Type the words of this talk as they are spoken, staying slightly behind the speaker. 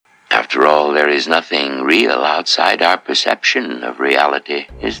After all, there is nothing real outside our perception of reality,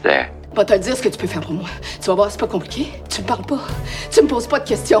 is there? Va te dire ce que tu peux faire pour moi. Tu vas voir, c'est pas compliqué. Tu me parles pas. Tu me poses pas de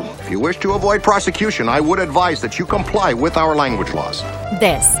questions. If you wish to avoid prosecution, I would advise that you comply with our language laws.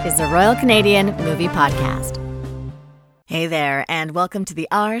 This is the Royal Canadian Movie Podcast. Hey there, and welcome to the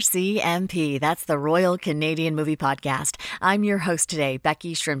RCMP. That's the Royal Canadian Movie Podcast. I'm your host today,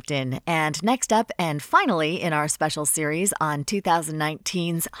 Becky Shrimpton. And next up, and finally in our special series on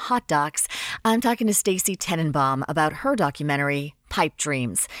 2019's Hot Docs, I'm talking to Stacey Tenenbaum about her documentary, Pipe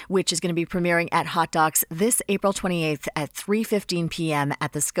Dreams, which is going to be premiering at Hot Docs this April 28th at 3:15 p.m.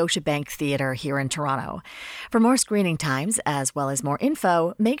 at the Scotiabank Theatre here in Toronto. For more screening times, as well as more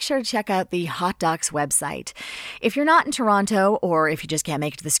info, make sure to check out the Hot Docs website. If you're not in Toronto, or if you just can't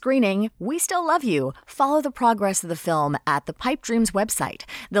make it to the screening, we still love you. Follow the progress of the film at the Pipe Dreams website.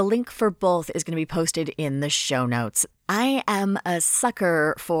 The link for both is going to be posted in the show notes. I am a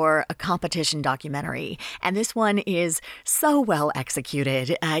sucker for a competition documentary, and this one is so well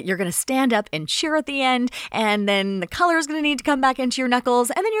executed. You're going to stand up and cheer at the end, and then the color is going to need to come back into your knuckles,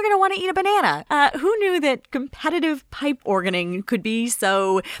 and then you're going to want to eat a banana. Who knew that competitive pipe organing could be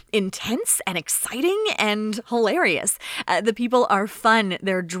so intense and exciting and hilarious? The people are fun,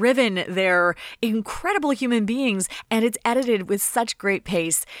 they're driven, they're incredible human beings, and it's edited with such great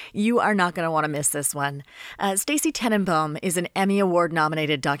pace. You are not going to want to miss this one. Stacey Tenenbaum is an Emmy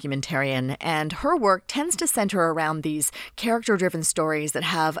Award-nominated documentarian, and her work tends to center around these character-driven stories that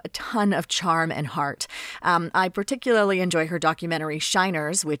have a ton of charm and heart. I particularly enjoy her documentary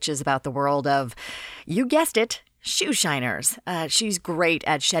Shiners, which is about the world of, you guessed it, shoe shiners. She's great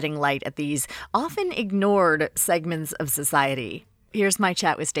at shedding light at these often ignored segments of society. Here's my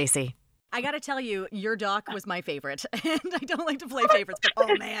chat with Stacey. I gotta tell you, your doc was my favorite, and I don't like to play favorites, but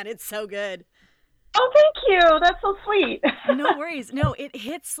oh man, it's so good. Oh, thank you. That's so sweet. No worries. No, it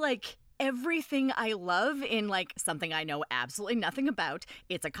hits like everything I love in like something I know absolutely nothing about.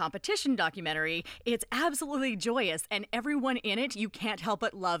 It's a competition documentary. It's absolutely joyous, and everyone in it you can't help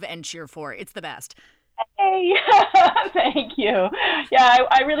but love and cheer for. It's the best. Hey, thank you. Yeah,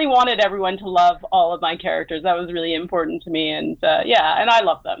 I really wanted everyone to love all of my characters. That was really important to me, and and I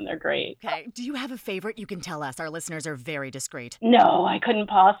love them. They're great. Okay. Do you have a favorite you can tell us? Our listeners are very discreet. No, I couldn't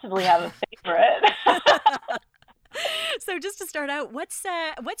possibly have a favorite. So just to start out, what's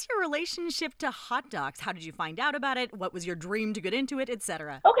your relationship to hot docs? How did you find out about it? What was your dream to get into it,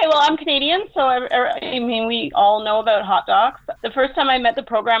 etc.? Okay, well, I'm Canadian, so I mean, we all know about hot docs. The first time I met the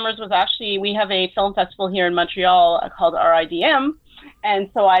programmers was actually, we have a film festival here in Montreal called RIDM, and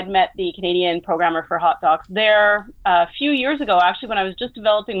so I'd met the Canadian programmer for hot docs there a few years ago, actually, when I was just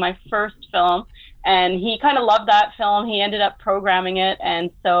developing my first film, and he kind of loved that film. He ended up programming it, and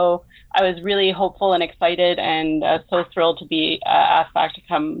so I was really hopeful and excited and so thrilled to be asked back to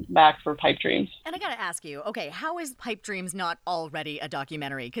come back for Pipe Dreams. And I got to ask you, okay, how is Pipe Dreams not already a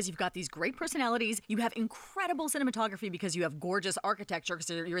documentary? Because you've got these great personalities, you have incredible cinematography because you have gorgeous architecture because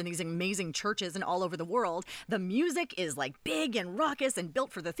you're in these amazing churches and all over the world. The music is like big and raucous and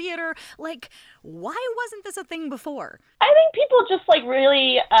built for the theater. Like, why wasn't this a thing before? I think people just like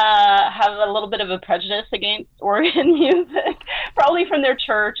really have a little bit of a prejudice against organ music, probably from their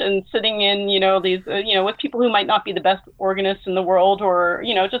church and sitting in, these, with people who might not be the best organists in the world, or,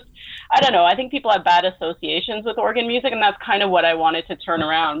 just, I don't know. I think people have bad associations with organ music, and that's kind of what I wanted to turn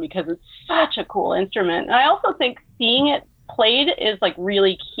around because it's such a cool instrument. And I also think seeing it played is like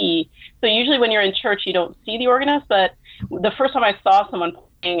really key. So usually when you're in church, you don't see the organist, but the first time I saw someone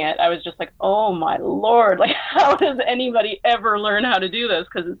playing it, I was just like, oh my Lord, like how does anybody ever learn how to do this?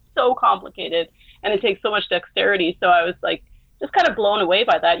 Because it's so complicated and it takes so much dexterity. So I was like, just kind of blown away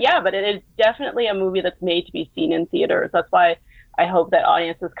by that. Yeah, but it is definitely a movie that's made to be seen in theaters. That's why I hope that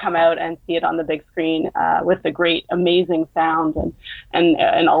audiences come out and see it on the big screen with the great, amazing sound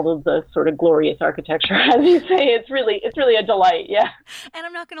and all of the sort of glorious architecture, as you say. It's really a delight, yeah. And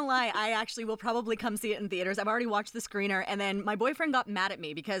I'm not going to lie, I actually will probably come see it in theaters. I've already watched the screener, and then my boyfriend got mad at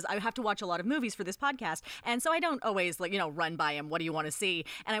me because I have to watch a lot of movies for this podcast, and so I don't always run by him, what do you want to see?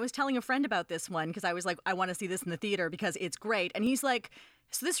 And I was telling a friend about this one because I was like, I want to see this in the theater because it's great. And he's like,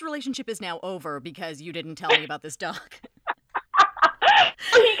 so this relationship is now over because you didn't tell me about this doc.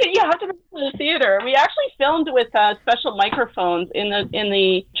 You have to go to the theater. We actually filmed with special microphones in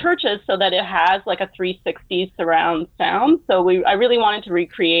the churches so that it has like a 360 surround sound. So I really wanted to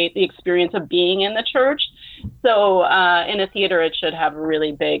recreate the experience of being in the church. So in a theater, it should have a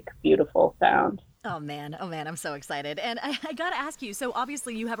really big, beautiful sound. Oh man, I'm so excited. And I got to ask you, so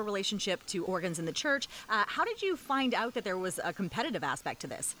obviously you have a relationship to organs in the church. How did you find out that there was a competitive aspect to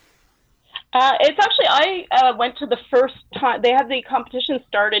this? It's actually, I went to the first time, they had the competition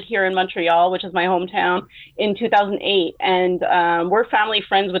started here in Montreal, which is my hometown, in 2008. And we're family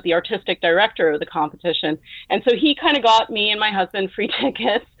friends with the artistic director of the competition. And so he kind of got me and my husband free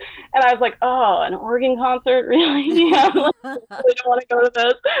tickets. And I was like, oh, an organ concert? Really? Yeah, I really don't want to go to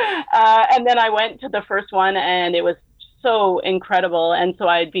this. And then I went to the first one, and it was so incredible. And so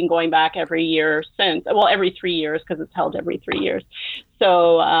I'd been going back every year since, well, every 3 years, because it's held every 3 years.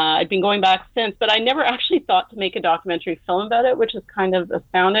 So I'd been going back since, but I never actually thought to make a documentary film about it, which is kind of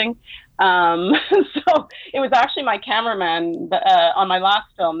astounding. So it was actually my cameraman on my last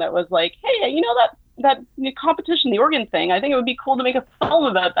film that was like, hey, you know, that competition, the organ thing, I think it would be cool to make a film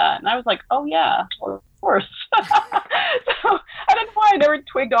about that. And I was like, oh yeah, well, of course. So I don't know why I never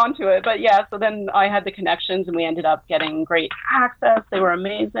twigged onto it, but yeah, so then I had the connections and we ended up getting great access. They were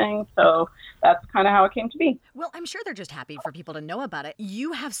amazing. So that's kind of how it came to be. Well, I'm sure they're just happy for people to know about it.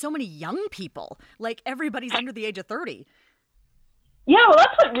 You have so many young people, like everybody's under the age of 30. Yeah, well,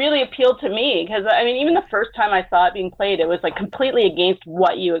 that's what really appealed to me, because, I mean, even the first time I saw it being played, it was like completely against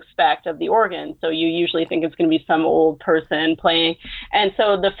what you expect of the organ. So you usually think it's going to be some old person playing. And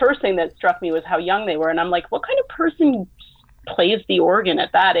so the first thing that struck me was how young they were. And I'm like, what kind of person plays the organ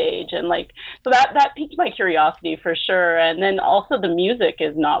at that age? And like, so that piqued my curiosity for sure. And then also the music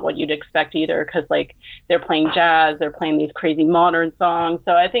is not what you'd expect either, because like they're playing jazz, they're playing these crazy modern songs.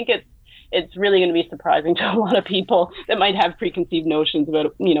 So I think it's really going to be surprising to a lot of people that might have preconceived notions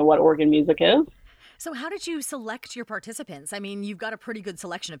about, you know, what organ music is. So how did you select your participants? I mean, you've got a pretty good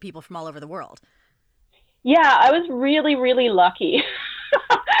selection of people from all over the world. Yeah, I was really, really lucky.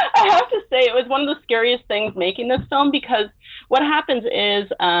 I have to say it was one of the scariest things making this film, because what happens is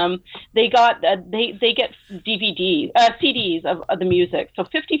they get CDs of the music. So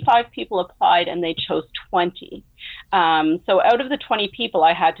 55 people applied and they chose 20. So out of the 20 people,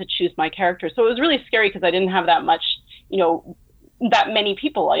 I had to choose my character. So it was really scary because I didn't have that much, you know, that many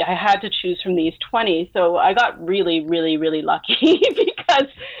people. I had to choose from these 20. So I got really, really, really lucky because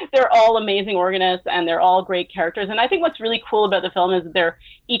they're all amazing organists and they're all great characters. And I think what's really cool about the film is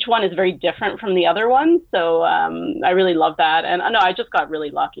each one is very different from the other one. So I really love that. And no, I just got really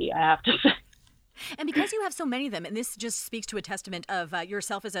lucky, I have to say. And because you have so many of them, and this just speaks to a testament of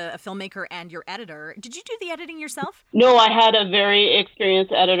yourself as a filmmaker and your editor, did you do the editing yourself? No, I had a very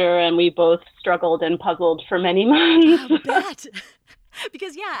experienced editor, and we both struggled and puzzled for many months. I bet.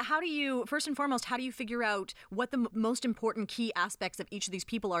 Because, yeah, first and foremost, how do you figure out what the most important key aspects of each of these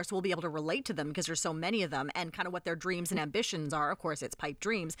people are so we'll be able to relate to them, because there's so many of them, and kind of what their dreams and ambitions are? Of course, it's pipe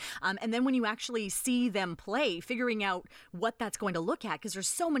dreams. And then when you actually see them play, figuring out what that's going to look at, because there's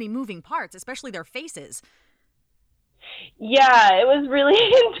so many moving parts, especially their faces. Yeah, it was really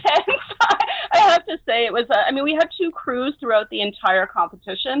intense. I have to say it was, we had 2 crews throughout the entire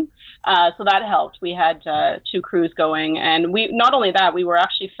competition. So that helped. We had 2 crews going, and not only that, we were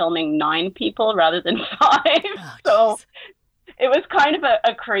actually filming 9 people rather than 5. Oh, so it was kind of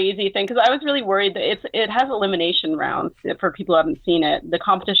a crazy thing, because I was really worried that it has elimination rounds. For people who haven't seen it, the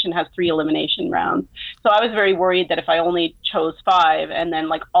competition has 3 elimination rounds. So I was very worried that if I only chose 5 and then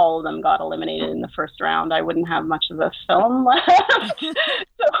like all of them got eliminated in the first round, I wouldn't have much of a film left.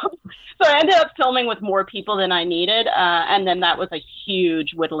 So I ended up filming with more people than I needed. And then that was a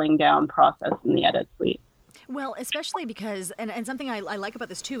huge whittling down process in the edit suite. Well, especially because, and something I like about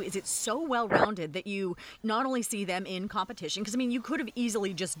this too, is it's so well-rounded that you not only see them in competition, because I mean, you could have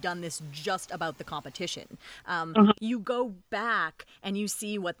easily just done this just about the competition. You go back and you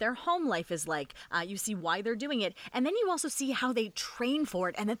see what their home life is like. You see why they're doing it. And then you also see how they train for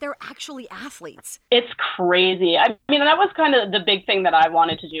it and that they're actually athletes. It's crazy. I mean, that was kind of the big thing that I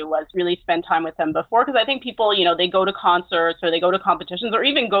wanted to do, was really spend time with them before, because I think people, you know, they go to concerts or they go to competitions or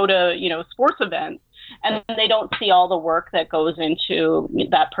even go to, you know, sports events, and they don't see all the work that goes into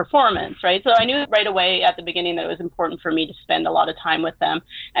that performance, right? So I knew right away at the beginning that it was important for me to spend a lot of time with them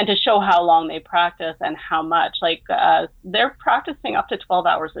and to show how long they practice and how much. Like, they're practicing up to 12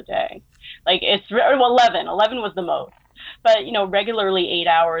 hours a day. Like, 11 was the most. But, you know, regularly 8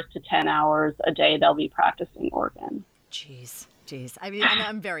 hours to 10 hours a day, they'll be practicing organ. Jeez. I mean,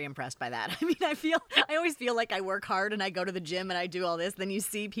 I'm very impressed by that. I mean, I always feel like I work hard and I go to the gym and I do all this. Then you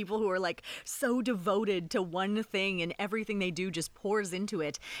see people who are like so devoted to one thing and everything they do just pours into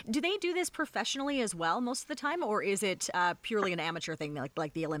it. Do they do this professionally as well most of the time, or is it purely an amateur thing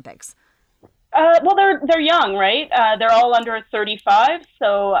like the Olympics? Well, they're young, right? They're all under 35,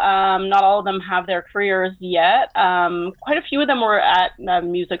 so not all of them have their careers yet. Quite a few of them were at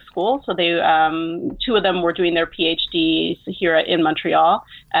music school, so they two of them were doing their PhDs here in Montreal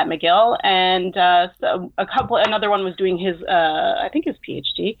at McGill, and so another one was doing his I think his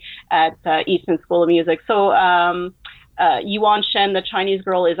PhD at Eastman School of Music. So Yuan Shen, the Chinese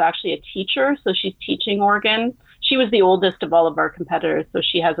girl, is actually a teacher, so she's teaching organ. She was the oldest of all of our competitors, so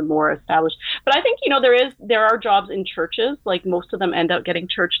she has a more established. But I think, there are jobs in churches, like most of them end up getting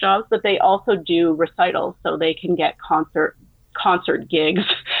church jobs, but they also do recitals, so they can get concert gigs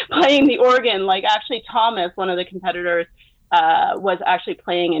playing the organ. Like actually Thomas, one of the competitors, was actually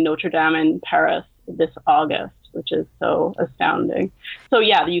playing in Notre Dame in Paris this August, which is so astounding. So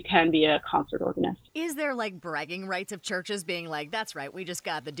yeah, you can be a concert organist. Is there like bragging rights of churches being like, that's right, we just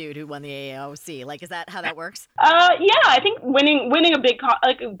got the dude who won the AAOC? Like, is that how that works? Yeah, I think winning a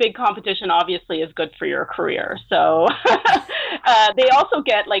big competition obviously is good for your career. So they also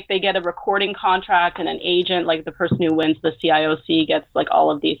get a recording contract and an agent. Like the person who wins the CIOC gets like all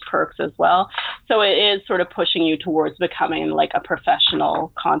of these perks as well. So it is sort of pushing you towards becoming like a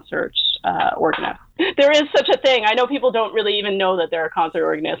professional concert organist. There is such a thing. I know people don't really even know that they're a concert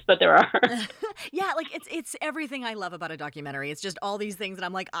organist, but there are. Yeah, like it's everything I love about a documentary. It's just all these things that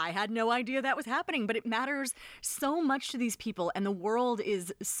I'm like, I had no idea that was happening, but it matters so much to these people, and the world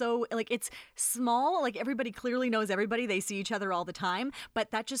is so, like, it's small. Like, everybody clearly knows everybody. They see each other all the time, but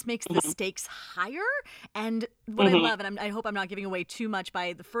that just makes the stakes higher. And what I love, and I hope I'm not giving away too much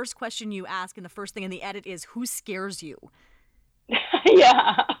by the first question you ask and the first thing in the edit is, who scares you?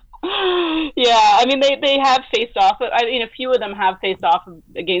 Yeah. Yeah, I mean, they have faced off. I mean, a few of them have faced off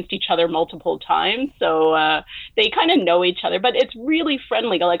against each other multiple times, so they kind of know each other. But it's really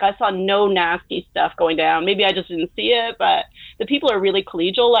friendly. Like, I saw no nasty stuff going down. Maybe I just didn't see it, but the people are really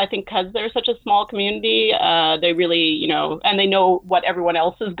collegial. I think because they're such a small community, they really, and they know what everyone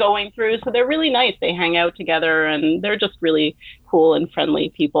else is going through, so they're really nice. They hang out together, and they're just really cool and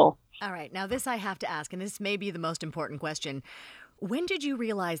friendly people. All right, now this I have to ask, and this may be the most important question. When did you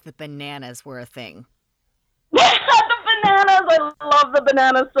realize that bananas were a thing? The bananas! I love the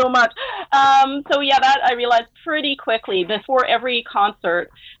bananas so much. So yeah, that I realized pretty quickly. Before every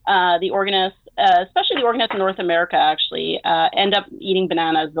concert, the organists, especially the organists in North America, actually end up eating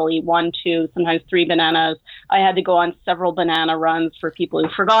bananas. They'll eat 1, 2, sometimes 3 bananas. I had to go on several banana runs for people who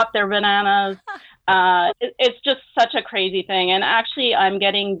forgot their bananas. It's just such a crazy thing. And actually, I'm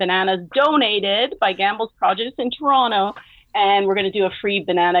getting bananas donated by Gamble's Produce in Toronto. And we're going to do a free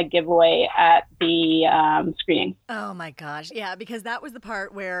banana giveaway at the screening. Oh, my gosh. Yeah, because that was the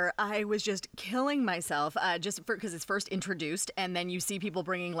part where I was just killing myself because it's first introduced. And then you see people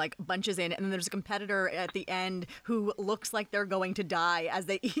bringing like bunches in. And then there's a competitor at the end who looks like they're going to die as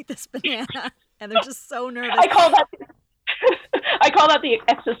they eat this banana. And they're just so nervous. I call that the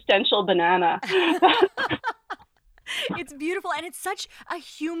existential banana. It's beautiful, and it's such a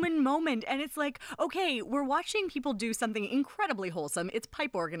human moment, and it's like, okay, we're watching people do something incredibly wholesome. It's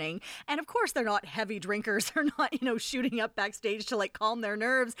pipe organing, and of course they're not heavy drinkers. They're not, shooting up backstage to like calm their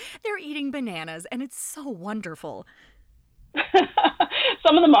nerves. They're eating bananas, and it's so wonderful.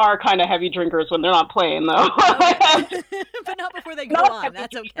 Some of them are kind of heavy drinkers when they're not playing, though. Okay. But not before they go on.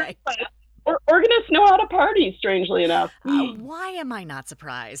 That's okay. Organists know how to party, strangely enough. Why am I not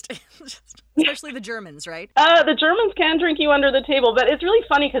surprised? Especially the Germans, right? The Germans can drink you under the table, but it's really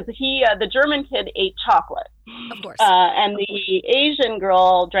funny because the German kid ate chocolate. Of course. And the Asian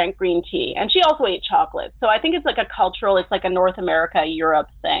girl drank green tea, and she also ate chocolate. So I think it's like it's like a North America, Europe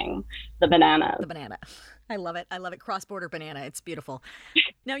thing, the banana. The banana. I love it. I love it. Cross-border banana. It's beautiful.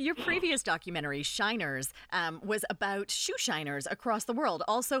 Now, your previous documentary, Shiners, was about shoe shiners across the world.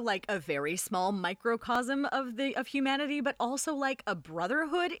 Also, like a very small microcosm of humanity, but also like a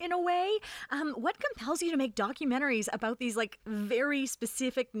brotherhood in a way. What compels you to make documentaries about these like very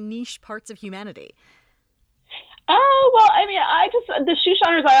specific niche parts of humanity? Oh, well, I mean, the shoe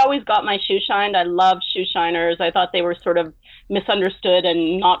shiners, I always got my shoe shined. I loved shoe shiners. I thought they were sort of misunderstood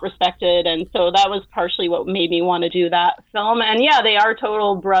and not respected. And so that was partially what made me want to do that film. And yeah, they are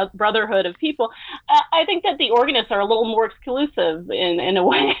total brotherhood of people. I think that the organists are a little more exclusive in a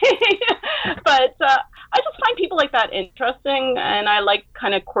way. But I just find people like that interesting. And I like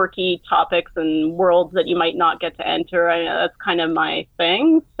kind of quirky topics and worlds that you might not get to enter. That's kind of my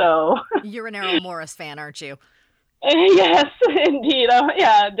thing. So you're an Errol Morris fan, aren't you? Yes, indeed.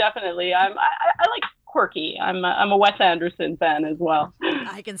 Yeah, definitely. I like quirky. I'm a Wes Anderson fan as well.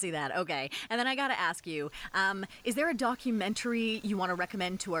 I can see that. Okay. And then I got to ask you, is there a documentary you want to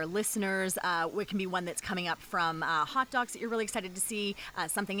recommend to our listeners? It can be one that's coming up from Hot Docs that you're really excited to see,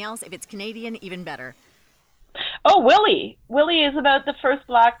 something else. If it's Canadian, even better. Oh, Willie. Willie is about the first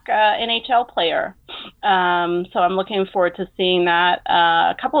Black NHL player. So I'm looking forward to seeing that.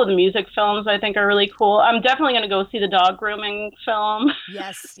 A couple of the music films I think are really cool. I'm definitely going to go see the dog grooming film.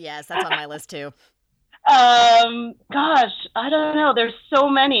 Yes, that's on my list too. Gosh, I don't know. There's so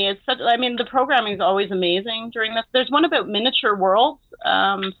many. The programming is always amazing during this. There's one about miniature worlds.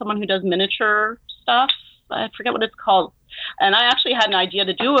 Someone who does miniature stuff. I forget what it's called. And I actually had an idea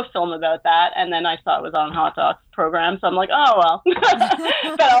to do a film about that, and then I saw it was on Hot Docs program, so I'm like, oh, well.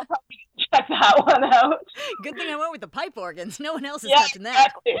 But I'll probably check that one out. Good thing I went with the pipe organs. No one else is touching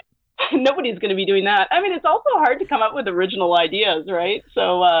that. Exactly. Nobody's going to be doing that. I mean, it's also hard to come up with original ideas, right?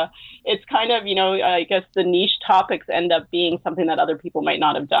 So it's kind of, I guess the niche topics end up being something that other people might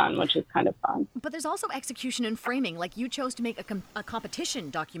not have done, which is kind of fun. But there's also execution and framing. Like you chose to make a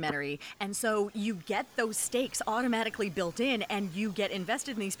competition documentary, and so you get those stakes automatically built in, and you get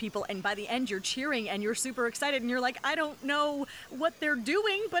invested in these people, and by the end you're cheering and you're super excited, and you're like, I don't know what they're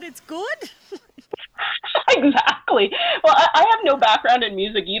doing, but it's good. Exactly. Well, I have no background in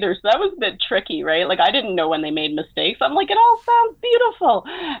music either, so that was a bit tricky, right? Like, I didn't know when they made mistakes. I'm like, it all sounds beautiful.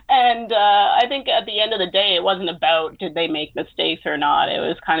 And I think at the end of the day, it wasn't about did they make mistakes or not. It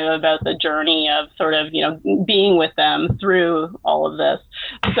was kind of about the journey of sort of, being with them through all of this.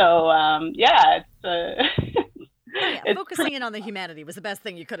 So, it's focusing in on the humanity was the best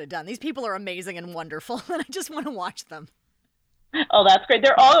thing you could have done. These people are amazing and wonderful, and I just want to watch them. Oh, that's great.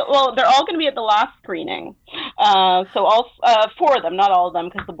 They're all going to be at the last screening. So all 4 of them, not all of them,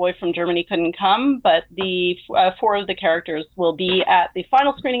 because the boy from Germany couldn't come, but the 4 of the characters will be at the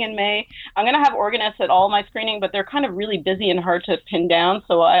final screening in May. I'm going to have organists at all my screening, but they're kind of really busy and hard to pin down.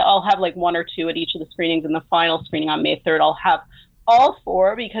 So I'll have like 1 or 2 at each of the screenings. And the final screening on May 3rd, I'll have all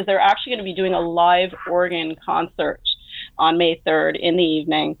 4 because they're actually going to be doing a live organ concert on May 3rd in the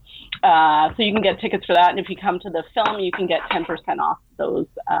evening. So you can get tickets for that. And if you come to the film, you can get 10% off those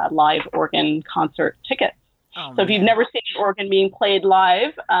live organ concert tickets. Oh, so if you've never seen an organ being played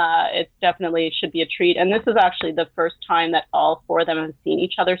live, it definitely should be a treat. And this is actually the first time that all 4 of them have seen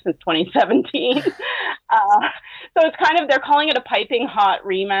each other since 2017. So it's kind of, they're calling it a piping hot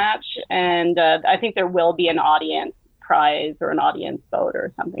rematch. And I think there will be an audience prize or an audience vote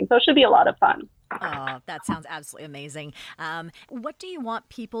or something. So it should be a lot of fun. Oh, that sounds absolutely amazing. What do you want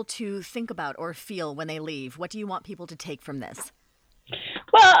people to think about or feel when they leave? What do you want people to take from this?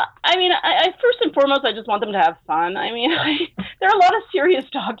 Well, I mean, I first and foremost, I just want them to have fun. I mean, there are a lot of serious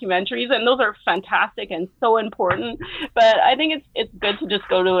documentaries, and those are fantastic and so important. But I think it's good to just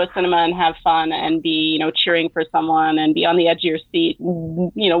go to a cinema and have fun and be, cheering for someone and be on the edge of your seat,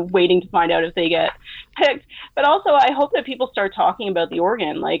 waiting to find out if they get picked. But also, I hope that people start talking about the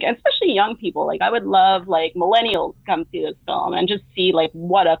organ, like, and especially young people. Like, I would love, like, millennials to come see this film and just see, like,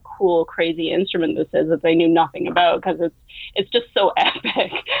 what a cool, crazy instrument this is that they knew nothing about, because it's just so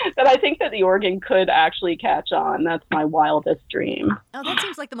epic that I think that the organ could actually catch on. That's my wildest dream. Oh, that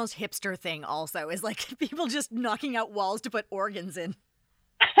seems like the most hipster thing also, is like people just knocking out walls to put organs in.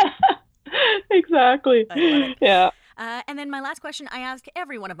 Exactly. I love it. Yeah. And then my last question, I ask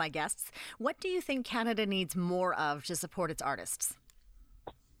every one of my guests, what do you think Canada needs more of to support its artists?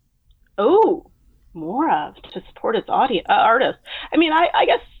 Oh, more of to support its artists. I mean, I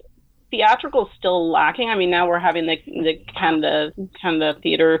guess theatrical is still lacking. I mean, now we're having the Canada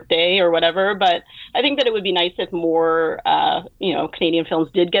Theatre Day or whatever, but I think that it would be nice if more, Canadian films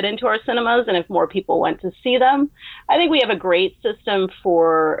did get into our cinemas and if more people went to see them. I think we have a great system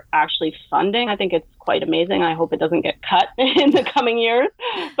for actually funding. I think it's quite amazing. I hope it doesn't get cut in the coming years.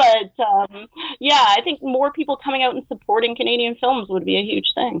 But I think more people coming out and supporting Canadian films would be a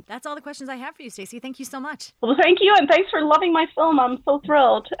huge thing. That's all the questions I have for you, Stacey. Thank you so much. Well, thank you. And thanks for loving my film. I'm so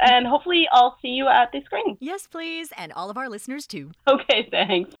thrilled. And hopefully I'll see you at the screening. Yes, please. And all of our listeners too. Okay,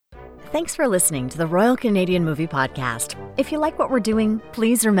 thanks. Thanks for listening to the Royal Canadian Movie Podcast. If you like what we're doing,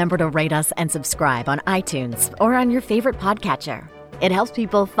 please remember to rate us and subscribe on iTunes or on your favorite podcatcher. It helps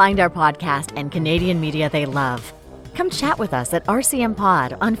people find our podcast and Canadian media they love. Come chat with us at RCM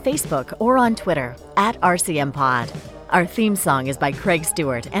Pod on Facebook or on Twitter @RCM Pod. Our theme song is by Craig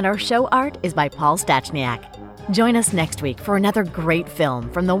Stewart and our show art is by Paul Stachniak. Join us next week for another great film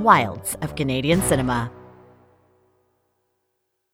from the wilds of Canadian cinema.